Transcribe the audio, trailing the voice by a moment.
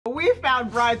we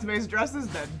found bridesmaids dresses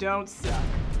that don't suck.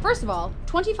 First of all,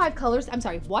 25 colors, I'm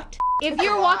sorry, what? If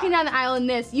you're walking down the aisle in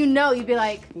this, you know you'd be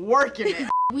like, working it.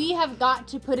 we have got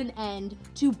to put an end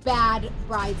to bad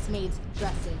bridesmaids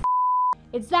dresses.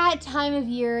 It's that time of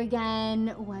year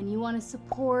again when you want to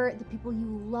support the people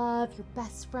you love, your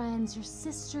best friends, your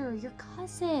sister, your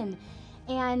cousin,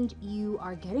 and you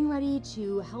are getting ready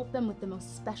to help them with the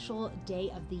most special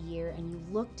day of the year, and you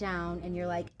look down and you're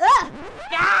like, ugh!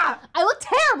 Ah! I look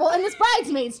terrible in this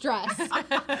bridesmaid's dress.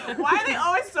 Why are they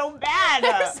always so bad?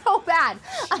 They're so bad.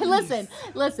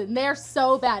 Listen, they're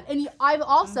so bad. And I've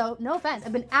also, no offense,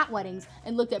 I've been at weddings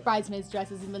and looked at bridesmaids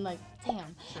dresses and been like,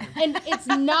 damn. And it's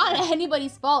not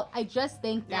anybody's fault. I just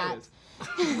think that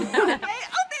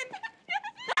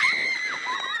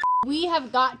we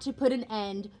have got to put an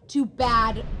end to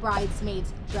bad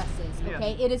bridesmaids dresses,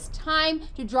 okay? Yeah. It is time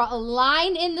to draw a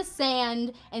line in the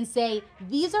sand and say,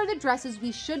 these are the dresses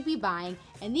we should be buying,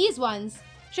 and these ones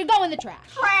should go in the trash.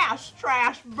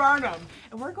 Trash, burn them.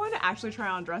 And we're going to actually try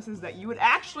on dresses that you would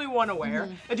actually want to wear,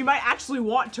 that you might actually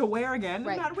want to wear again,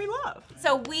 and that we love.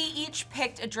 So we each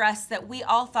picked a dress that we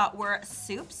all thought were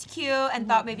soups cute and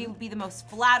thought maybe would be the most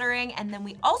flattering, and then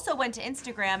we also went to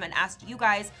Instagram and asked you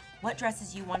guys what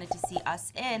dresses you wanted to see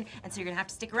us in, and so you're gonna have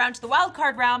to stick around to the wild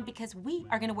card round because we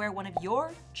are gonna wear one of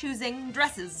your choosing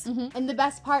dresses. And the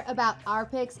best part about our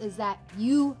picks is that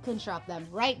you can shop them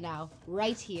right now,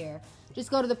 right here. Just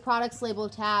go to the products label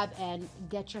tab and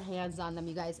get your hands on them,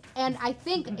 you guys. And I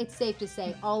think it's safe to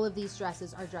say all of these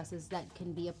dresses are dresses that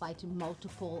can be applied to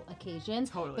multiple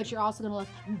occasions. Totally. But you're also gonna look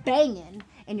banging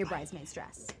in your bridesmaid's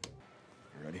dress.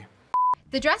 You ready?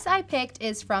 The dress I picked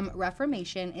is from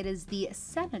Reformation. It is the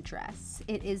Senna dress.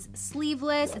 It is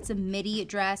sleeveless, it's a midi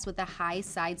dress with a high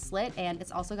side slit, and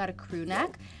it's also got a crew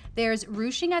neck. There's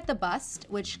ruching at the bust,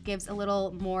 which gives a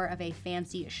little more of a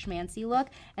fancy schmancy look,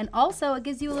 and also it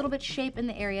gives you a little bit shape in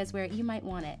the areas where you might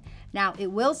want it. Now,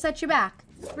 it will set you back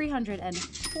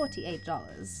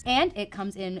 $348. And it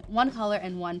comes in one color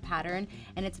and one pattern,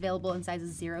 and it's available in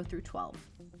sizes 0 through 12.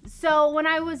 So when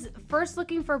I was first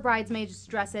looking for bridesmaids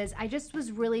dresses, I just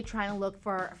was really trying to look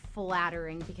for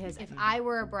flattering, because if I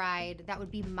were a bride, that would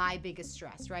be my biggest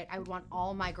stress, right? I would want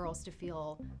all my girls to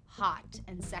feel hot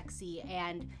and sexy.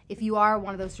 And if you are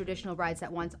one of those traditional brides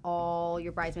that wants all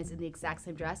your bridesmaids in the exact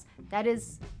same dress, that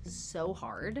is so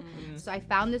hard. So I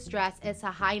found this dress. It's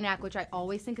a high neck, which I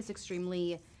always think is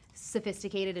extremely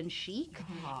sophisticated and chic,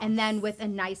 and then with a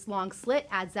nice long slit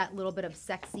adds that little bit of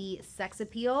sexy sex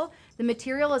appeal. The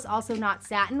material is also not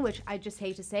satin, which I just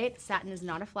hate to say it. Satin is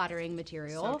not a flattering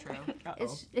material. So true.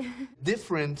 It's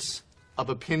Difference of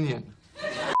opinion.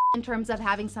 in terms of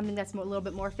having something that's a little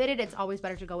bit more fitted, it's always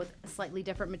better to go with a slightly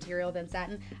different material than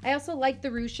satin. I also like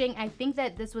the ruching. I think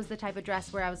that this was the type of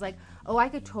dress where I was like, oh, I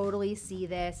could totally see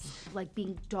this like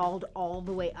being dolled all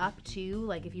the way up too.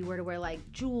 Like if you were to wear like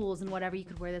jewels and whatever, you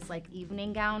could wear this like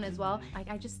evening gown as well.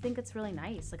 I just think it's really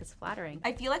nice. Like it's flattering.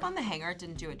 I feel like on the hanger it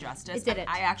didn't do it justice. It didn't.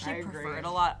 I actually I prefer agree. it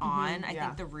a lot on. I Yeah.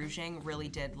 think the ruching really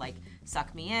did like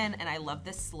suck me in, and I love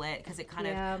the slit because it kind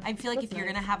Yeah, of, I feel like looks if you're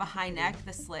nice. gonna have a high neck,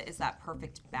 the slit is that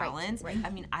perfect balance. right.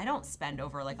 I mean, I don't spend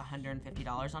over like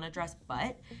 $150 on a dress,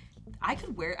 but I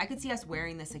could see us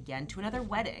wearing this again to another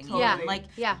wedding. Totally. Yeah. Like,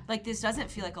 Yeah. like this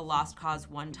doesn't feel like a lost cause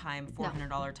one-time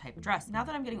 $400 type dress. Now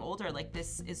that I'm getting older, like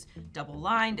this is double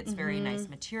lined. It's very nice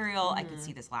material. I could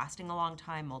see this lasting a long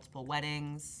time, multiple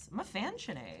weddings. I'm a fan,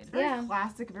 Sinead. Yeah.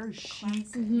 Classic, very chic.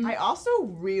 I also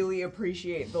really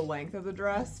appreciate the length of the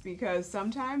dress, because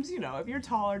sometimes, you know, if you're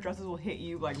taller, dresses will hit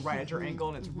you like right at your ankle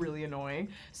and it's really annoying.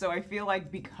 So I feel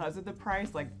like because of the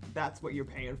price, like that's what you're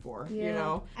paying for, you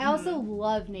know? I also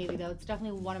love navy though. It's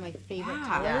definitely one of my favorite Yeah.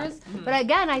 colors. But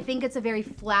again, I think it's a very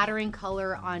flattering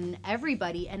color on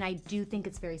everybody, and I do think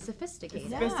it's very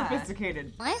sophisticated. It's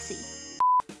sophisticated. Classy.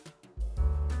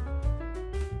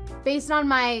 Based on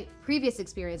my previous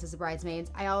experience as a bridesmaid,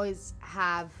 I always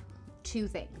have two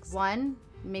things. One,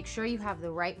 make sure you have the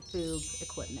right boob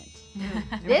equipment.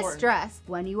 This Important. dress,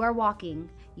 when you are walking,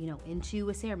 you know, into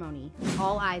a ceremony,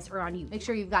 all eyes are on you. Make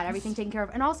sure you've got everything taken care of.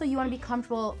 And also you want to be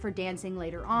comfortable for dancing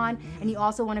later on, and you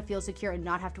also want to feel secure and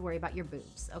not have to worry about your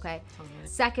boobs, okay?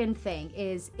 Second thing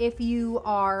is, if you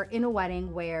are in a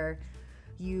wedding where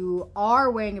you are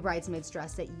wearing a bridesmaid's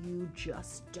dress that you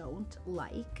just don't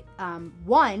like,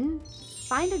 one,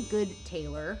 find a good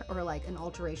tailor or like an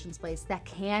alterations place that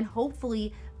can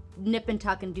hopefully nip and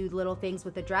tuck and do little things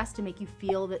with the dress to make you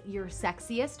feel that you're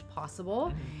sexiest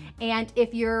possible. And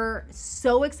if you're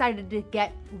so excited to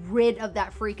get rid of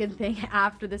that freaking thing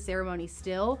after the ceremony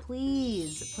still,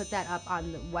 please put that up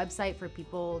on the website for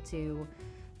people to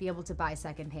be able to buy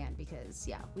secondhand, because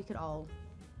yeah, we could all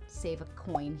save a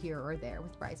coin here or there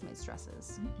with bridesmaids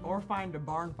dresses. Or find a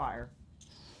barn fire.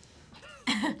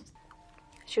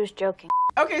 She was joking.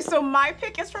 Okay, so my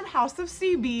pick is from House of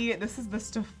CB. This is the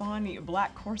Stefani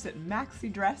black corset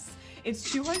maxi dress.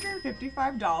 It's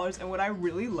 $255, and what I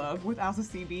really love with House of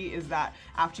CB is that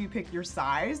after you pick your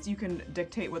size, you can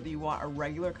dictate whether you want a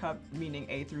regular cup, meaning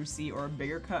A through C, or a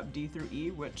bigger cup, D through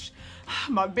E, which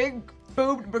my big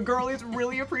boobed girlies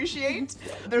really appreciate.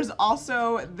 There's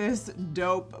also this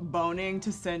dope boning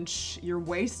to cinch your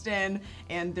waist in,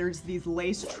 and there's these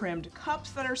lace trimmed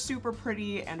cups that are super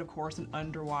pretty, and of course an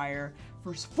underwire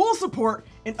for full support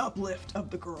and uplift of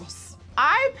the girls.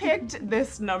 I picked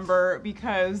this number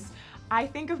because I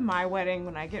think of my wedding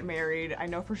when I get married. I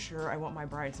know for sure I want my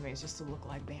bridesmaids just to look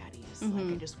like baddies.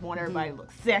 Like I just want everybody to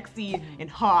look sexy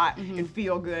and hot and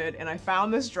feel good. And I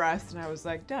found this dress and I was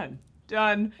like, done.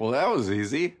 Well, that was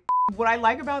easy. What I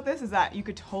like about this is that you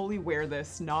could totally wear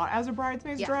this not as a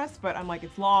bridesmaid's dress, but I'm like,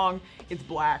 it's long, it's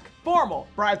black, formal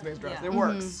bridesmaid's dress. It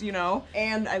works, you know?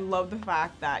 And I love the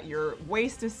fact that your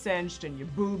waist is cinched and your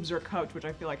boobs are cupped, which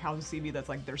I feel like House of CB, that's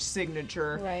like their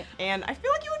signature. Right. And I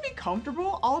feel like you would be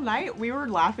comfortable all night. We were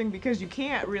laughing because you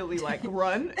can't really like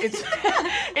run. It's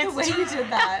The way you did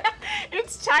that.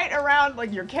 It's tight around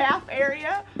like your calf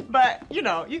area, but you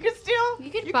know, you can still, You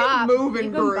can can bop. move and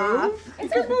You can groove. bop. You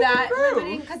Is can it move and that groove.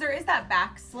 limiting? Because there is that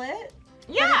back slit.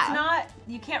 Yeah. But it's not,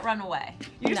 you can't run away.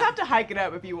 You just have to hike it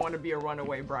up if you want to be a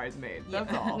runaway bridesmaid.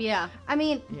 That's all. Yeah, I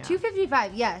mean, Yeah.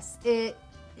 $255. Yes, it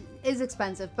is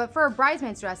expensive, but for a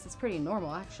bridesmaid's dress, it's pretty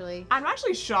normal actually. I'm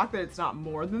actually shocked that it's not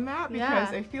more than that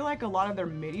because Yeah. I feel like a lot of their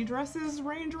midi dresses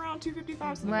range around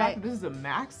 $255. So the Right. fact that this is a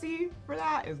maxi for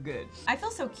that is good. I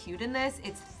feel so cute in this.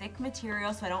 It's thick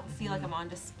material, so I don't feel like I'm on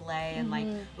display and like,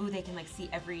 ooh, they can like see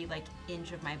every like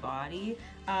inch of my body.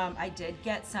 I did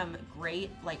get some great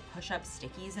like push-up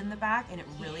stickies in the back, and it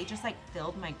really just like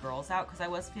filled my girls out because I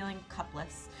was feeling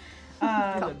cupless.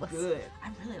 Cupless. Good. I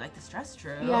really like this dress,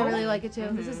 Drew. Yeah, I really like it too.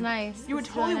 This is nice. You would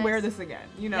This is really totally wear nice. this again,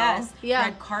 you know? Yes. Yeah.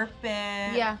 Red carpet.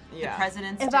 Yeah. The Yeah.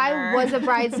 president's If dinner. I was a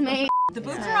bridesmaid, The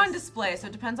boobs are on display, so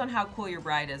it depends on how cool your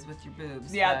bride is with your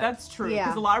boobs. Yeah, but- that's true. Yeah.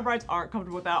 Because a lot of brides aren't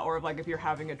comfortable with that, or like if you're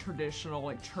having a traditional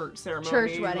like church ceremony.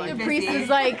 church wedding. like, The priest is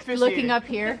like Officiating. looking up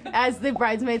here as the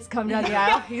bridesmaids come down the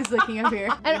aisle. He's looking up here.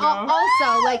 And You know?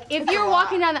 also, like, if you're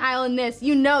walking down the aisle in this,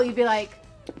 you know, you'd be like,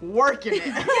 working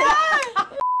it.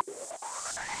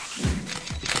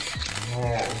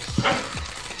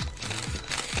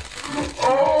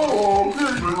 Oh,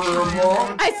 okay,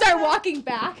 Grandma. I start walking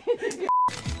back.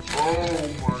 Oh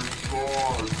my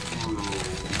God,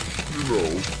 Drew.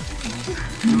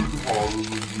 You know, you're taller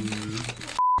than me.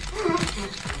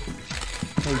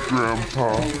 Hey,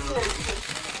 Grandpa.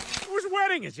 Whose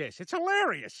wedding is this? It's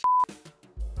hilarious.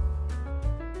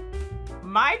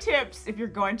 My tips, if you're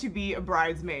going to be a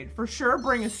bridesmaid, for sure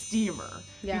bring a steamer.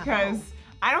 Yeah. Because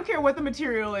I don't care what the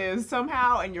material is,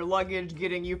 somehow and your luggage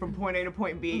getting you from point A to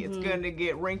point B, it's gonna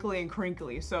get wrinkly and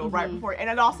crinkly. So right before, and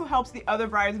it also helps the other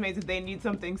bridesmaids if they need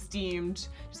something steamed,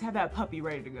 just have that puppy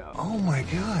ready to go. Oh my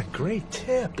God, great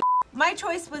tip. My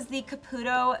choice was the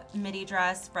Caputo midi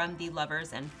dress from the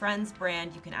Lovers and Friends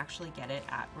brand. You can actually get it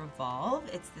at Revolve.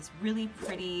 It's this really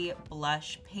pretty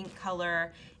blush pink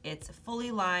color. It's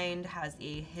fully lined, has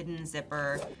a hidden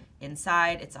zipper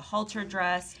inside. It's a halter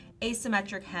dress,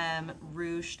 asymmetric hem,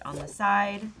 ruched on the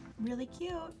side. Really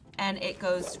cute. And it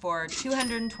goes for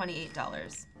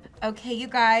 $228. Okay, you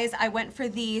guys, I went for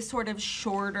the sort of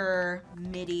shorter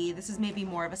midi. This is maybe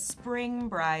more of a spring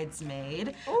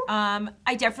bridesmaid.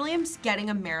 I definitely am getting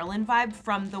a Marilyn vibe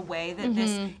from the way that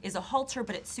this is a halter,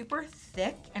 but it's super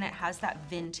thick and it has that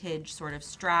vintage sort of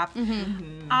strap.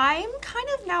 I'm kind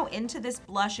of now into this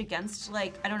blush against,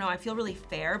 like, I don't know, I feel really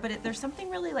fair, but there's something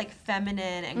really like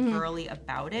feminine and girly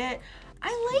about it.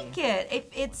 I like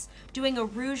it. It's doing a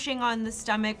rouging on the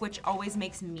stomach, which always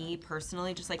makes me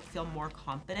personally just like feel more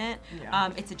confident.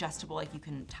 Yeah. It's adjustable, like you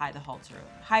can tie the halter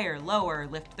higher, lower,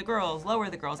 lift the girls,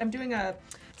 lower the girls. I'm doing a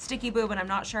sticky boob and I'm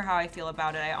not sure how I feel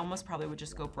about it. I almost probably would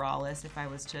just go braless if I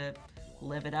was to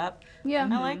live it up. Yeah,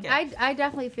 I like it. I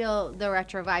definitely feel the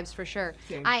retro vibes for sure.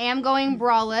 Same. I am going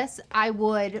braless. I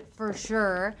would for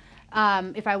sure,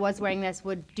 if I was wearing this,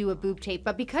 would do a boob tape.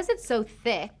 But because it's so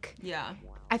thick, Yeah.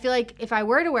 I feel like if I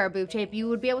were to wear a boob tape, you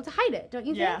would be able to hide it, don't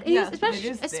you think? Yeah, especially,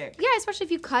 it is thick. Yeah, especially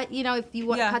if you cut, you know, if you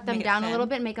cut them down a little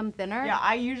bit, make them thinner. Yeah,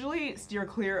 I usually steer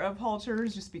clear of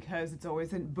halters just because it's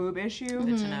always a boob issue.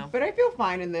 Good to know. But I feel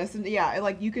fine in this, and yeah,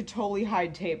 like you could totally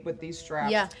hide tape with these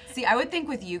straps. Yeah. See, I would think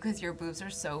with you, because your boobs are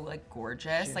so like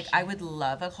gorgeous, like I would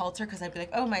love a halter because I'd be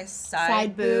like, oh, my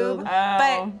side boob. Oh.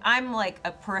 But I'm like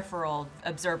a peripheral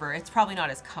observer. It's probably not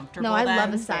as comfortable. No, I then.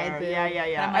 love a side boob.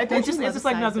 Yeah. Like, It just like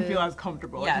side doesn't boob. feel as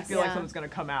comfortable. Yes. Like, you feel like something's gonna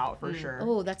come out for sure.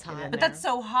 Oh, that's hot. But that's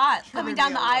so hot. Coming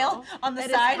down the aisle on the That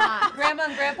is side, hot. grandma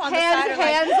and grandpa on the side are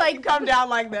Hands like Come down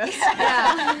like this.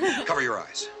 yeah. Cover your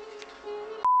eyes.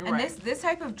 And this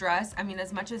type of dress, I mean,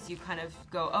 as much as you kind of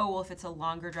go, oh, well, if it's a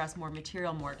longer dress, more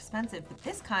material, more expensive, but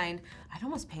this kind, I'd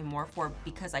almost pay more for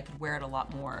because I could wear it a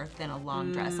lot more than a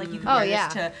long dress. Like, you could wear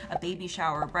this to a baby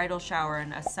shower, a bridal shower,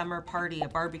 and a summer party, a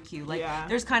barbecue. Like,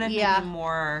 there's kind of maybe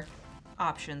more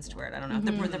options to wear it. I don't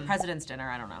know. The president's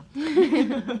dinner, I don't know.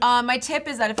 My tip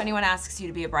is that if anyone asks you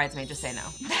to be a bridesmaid, just say no.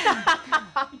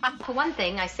 For one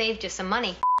thing, I saved you some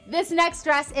money. This next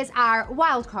dress is our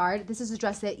wild card. This is a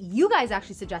dress that you guys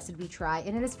actually suggested we try,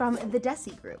 and it is from the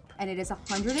Desi group, and it is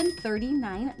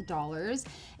 $139.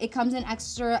 It comes in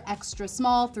extra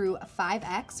small through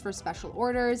 5X for special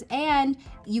orders, and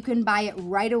you can buy it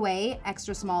right away,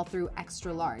 extra small through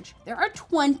extra large. There are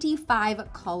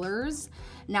 25 colors.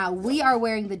 Now, we are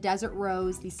wearing the desert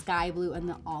rose, the sky blue, and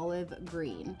the olive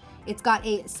green. It's got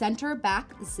a center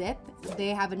back zip. They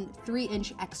have a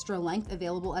 3-inch extra length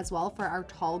available as well for our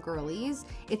tall girlies.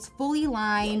 It's fully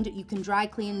lined, you can dry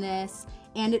clean this,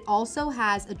 and it also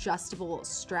has adjustable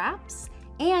straps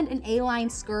and an A-line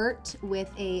skirt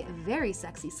with a very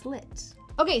sexy slit.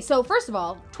 Okay, so first of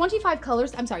all, 25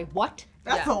 colors, I'm sorry, what?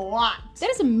 That's a lot.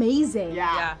 That is amazing.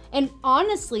 Yeah. And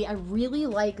honestly, I really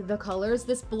like the colors.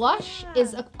 This blush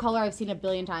is a color I've seen a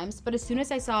billion times, but as soon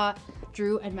as I saw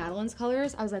Drew and Madeline's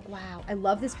colors, I was like, wow, I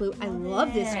love this blue. I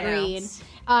love this green.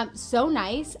 So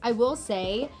nice. I will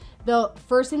say, the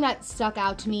first thing that stuck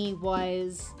out to me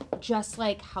was just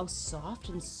like how soft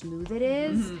and smooth it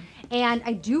is. And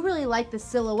I do really like the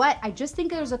silhouette. I just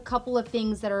think there's a couple of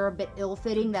things that are a bit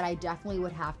ill-fitting that I definitely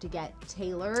would have to get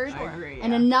tailored. I agree,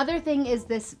 And another thing is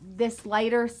this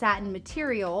lighter satin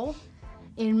material,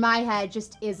 in my head,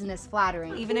 just isn't as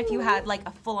flattering. Even if you had like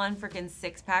a full-on freaking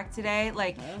six-pack today,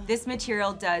 like this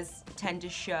material does tend to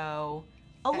show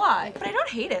a lot, but I don't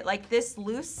hate it. Like, this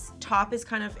loose top is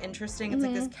kind of interesting. It's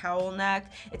like this cowl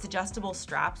neck. It's adjustable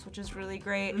straps, which is really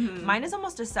great. Mine is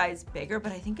almost a size bigger,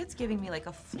 but I think it's giving me like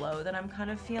a flow that I'm kind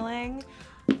of feeling.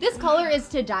 This color is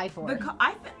to die for.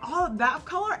 All of that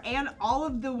color and all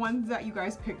of the ones that you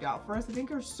guys picked out for us, I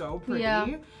think are so pretty.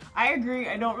 Yeah. I agree.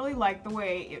 I don't really like the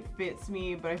way it fits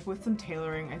me, but if with some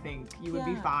tailoring, I think you would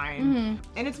be fine.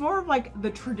 And it's more of like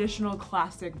the traditional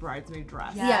classic bridesmaid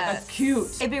dress. Yes. That's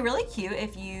cute. It'd be really cute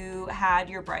if you had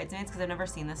your bridesmaids, because I've never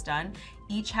seen this done,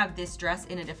 each have this dress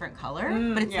in a different color,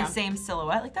 but it's the same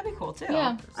silhouette. Like, that'd be cool too.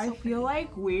 Yeah. I feel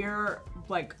like we're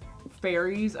like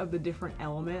fairies of the different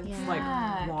elements, like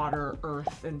water,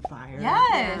 earth, and fire.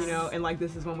 Yes. You know, and like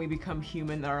this is when we become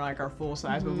human that are like our full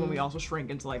size, but when we also shrink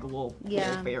into like little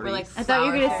fairies. We're like I thought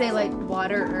you were gonna say like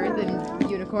water, earth, and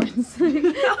unicorns.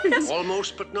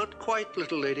 Almost, but not quite,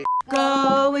 little lady.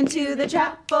 Going to the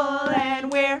chapel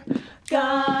and we're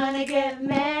gonna get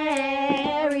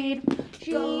married.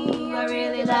 I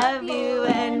really love you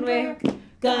and we're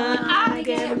gonna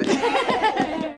get married.